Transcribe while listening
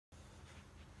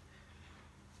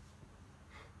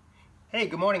Hey,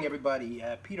 good morning, everybody.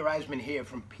 Peter Eisman here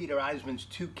from Peter Eisman's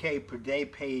 2K per day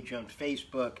page on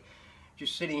Facebook.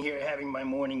 Just sitting here having my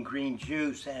morning green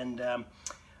juice, and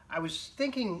I was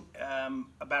thinking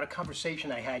about a conversation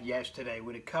I had yesterday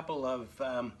with a couple of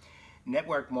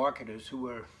network marketers who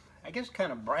were, I guess,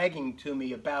 kind of bragging to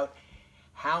me about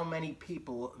how many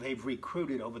people they've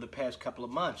recruited over the past couple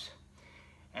of months.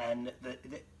 And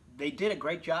they did a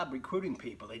great job recruiting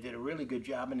people. They did a really good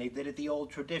job, and they did it the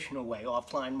old traditional way,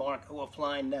 offline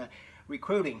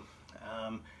recruiting.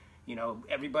 You know,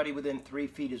 everybody within 3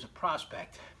 feet is a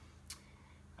prospect.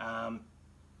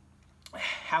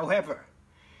 However,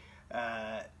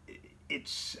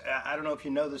 it's I don't know if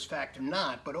you know this fact or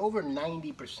not, but over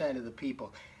 90% of the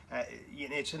people,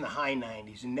 it's in the high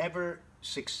 90s, never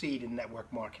succeed in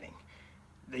network marketing.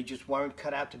 They just weren't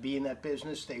cut out to be in that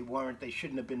business. They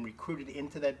shouldn't have been recruited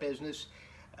into that business.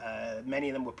 Many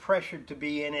of them were pressured to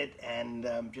be in it and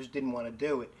just didn't want to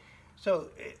do it. So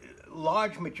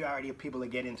large majority of people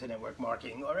that get into network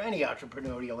marketing, or any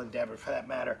entrepreneurial endeavor for that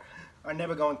matter, are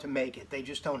never going to make it. They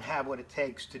just don't have what it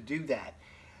takes to do that.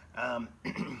 And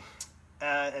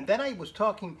then I was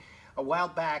talking a while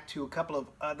back to a couple of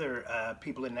other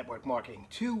people in network marketing.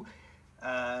 Two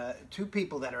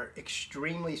people that are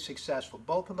extremely successful.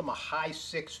 Both of them are high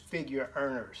six-figure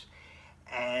earners.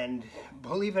 And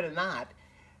believe it or not,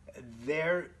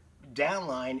 their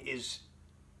downline is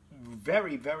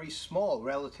very, very small,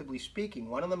 relatively speaking.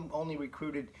 One of them only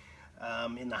recruited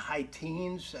in the high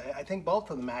teens. I think both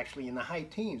of them actually in the high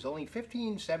teens. Only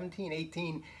 15, 17,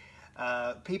 18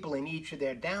 people in each of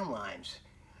their downlines.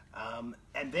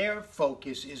 And their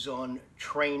focus is on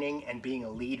training and being a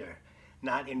leader,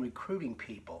 not in recruiting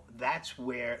people. That's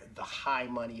where the high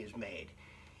money is made,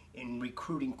 in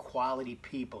recruiting quality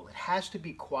people. It has to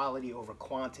be quality over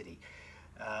quantity.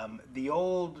 The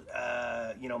old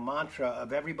mantra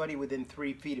of everybody within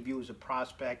 3 feet of you is a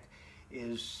prospect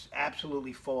is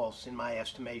absolutely false in my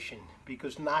estimation,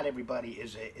 because not everybody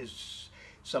is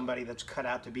somebody that's cut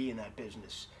out to be in that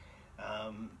business.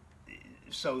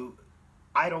 So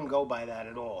I don't go by that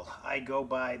at all. I go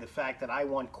by the fact that I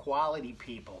want quality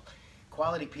people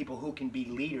who can be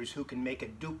leaders, who can make a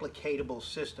duplicatable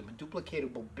system, a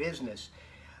duplicatable business,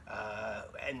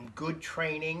 and good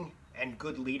training and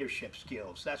good leadership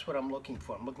skills. That's what I'm looking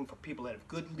for. I'm looking for people that have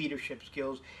good leadership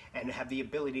skills and have the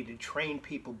ability to train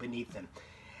people beneath them,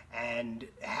 and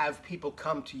have people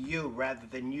come to you rather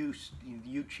than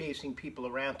you chasing people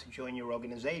around to join your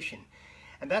organization.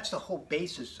 And that's the whole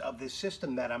basis of this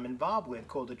system that I'm involved with,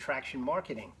 called attraction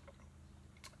marketing.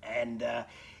 And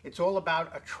it's all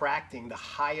about attracting the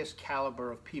highest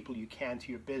caliber of people you can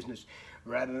to your business,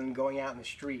 rather than going out in the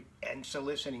street and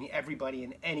soliciting everybody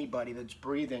and anybody that's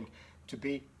breathing to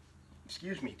be,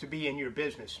 to be in your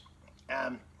business.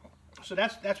 So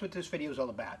that's what this video is all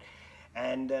about.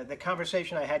 And the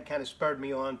conversation I had kind of spurred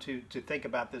me on to think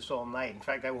about this all night. In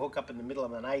fact, I woke up in the middle of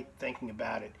the night thinking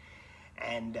about it.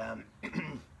 And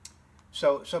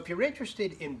so if you're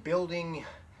interested in building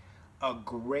a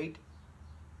great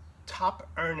top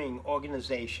earning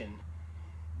organization,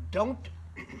 don't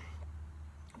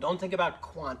think about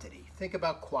quantity, think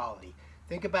about quality.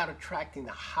 Think about attracting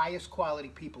the highest quality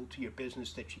people to your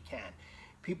business that you can.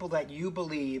 People that you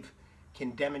believe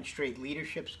can demonstrate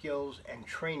leadership skills and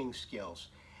training skills.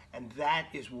 And that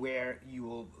is where you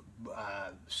will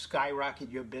skyrocket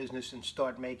your business and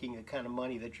start making the kind of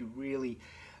money that you really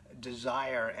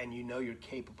desire and you know you're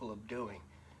capable of doing.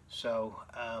 So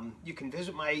you can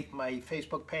visit my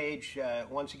Facebook page.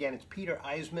 Once again, it's Peter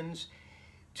Eisman's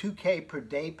 2K per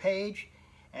day page,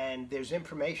 and there's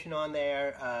information on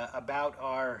there about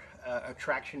our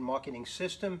attraction marketing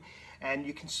system. And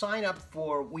you can sign up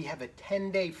for, we have a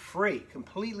 10-day free,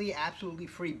 completely, absolutely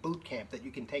free boot camp that you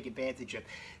can take advantage of.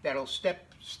 That'll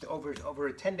over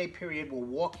a 10-day period, will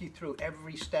walk you through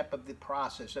every step of the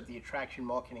process of the attraction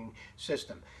marketing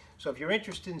system. So if you're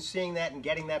interested in seeing that and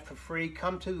getting that for free,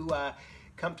 come to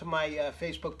my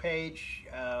Facebook page,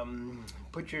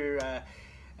 put your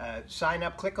sign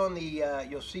up, click on the,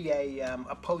 you'll see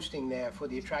a posting there for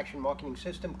the attraction marketing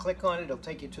system. Click on it, it'll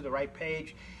take you to the right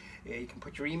page. You can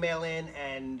put your email in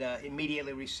and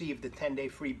immediately receive the 10-day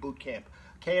free boot camp.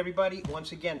 Okay, everybody,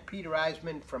 once again, Peter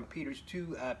Eisman from Peter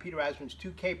Eisman's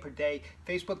 2K per day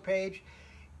Facebook page.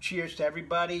 Cheers to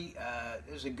everybody.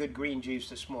 This is a good green juice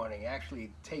this morning. Actually,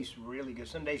 it tastes really good.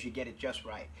 Some days you get it just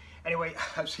right. Anyway,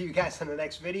 I'll see you guys in the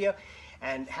next video,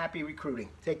 and happy recruiting.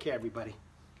 Take care, everybody.